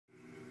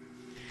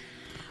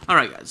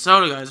Alright guys,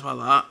 sorry guys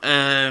about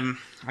that.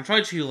 I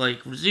tried to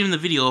resume the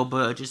video,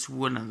 but it just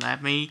wouldn't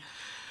let me.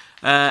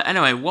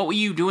 Anyway, what were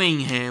you doing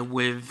here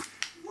with...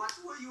 What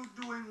were you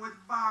doing with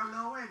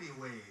Barlow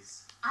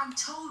anyways? I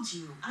told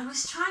you, I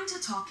was trying to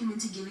talk him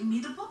into giving me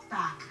the book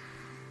back.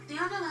 The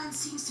Underland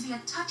seems to be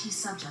a touchy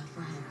subject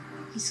for him.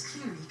 He's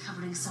clearly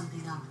covering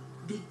something up,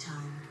 big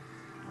time.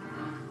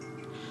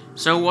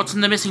 So what's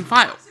in the missing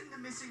file? What's in the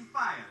missing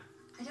file?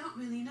 I don't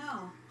really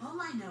know. All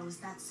I know is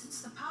that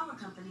since the power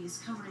company is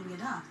covering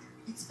it up,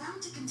 it's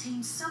bound to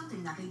contain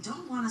something that they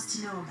don't want us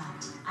to know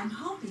about. I'm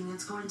hoping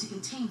it's going to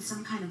contain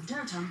some kind of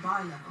dirt on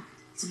Barlow,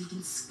 so we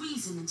can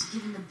squeeze him into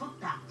giving the book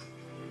back.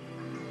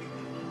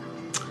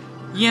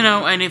 You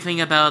know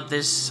anything about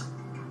this?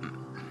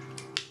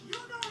 You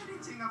know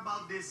anything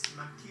about this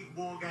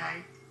McKeegbore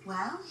guy?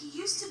 Well, he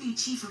used to be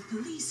chief of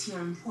police here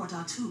in Port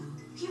Artoo.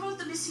 He wrote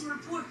the missing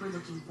report we're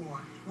looking for.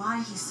 Why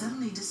he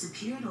suddenly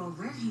disappeared or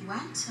where he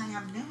went, I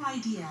have no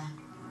idea.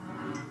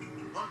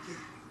 Okay,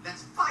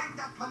 let's find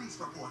that police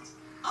report.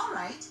 All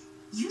right,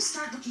 you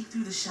start looking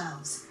through the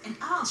shelves, and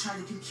I'll try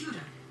the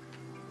computer.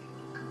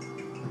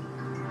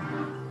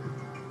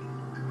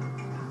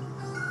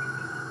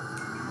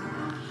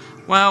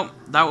 Well,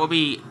 that will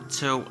be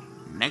till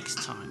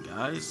next time,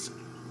 guys.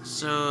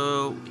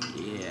 So,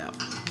 yeah.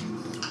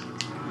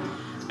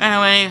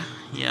 Anyway,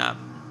 yeah.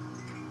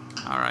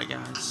 Alright,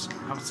 guys.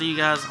 I'll see you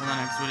guys on the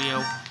next video.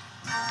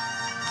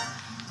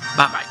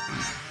 Bye-bye.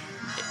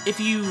 If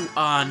you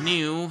are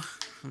new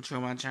to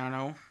my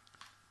channel,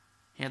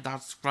 hit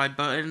that subscribe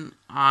button.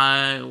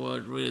 I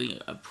would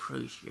really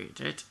appreciate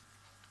it.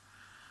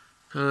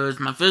 Because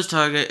my first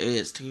target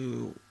is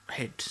to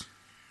hit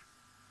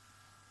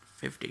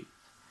 50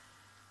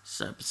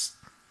 subs.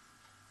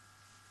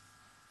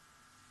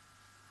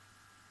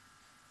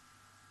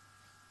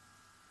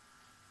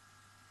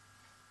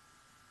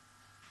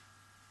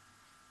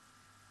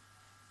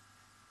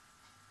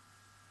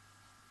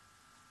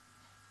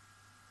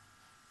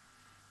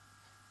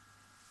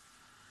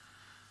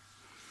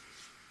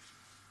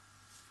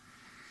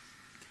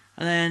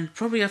 And then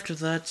probably after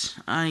that,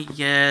 I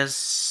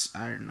guess,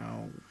 I don't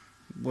know,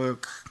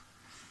 work.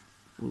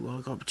 We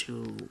work up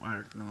to, I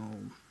don't know,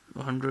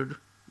 100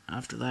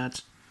 after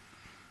that.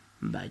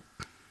 Bye.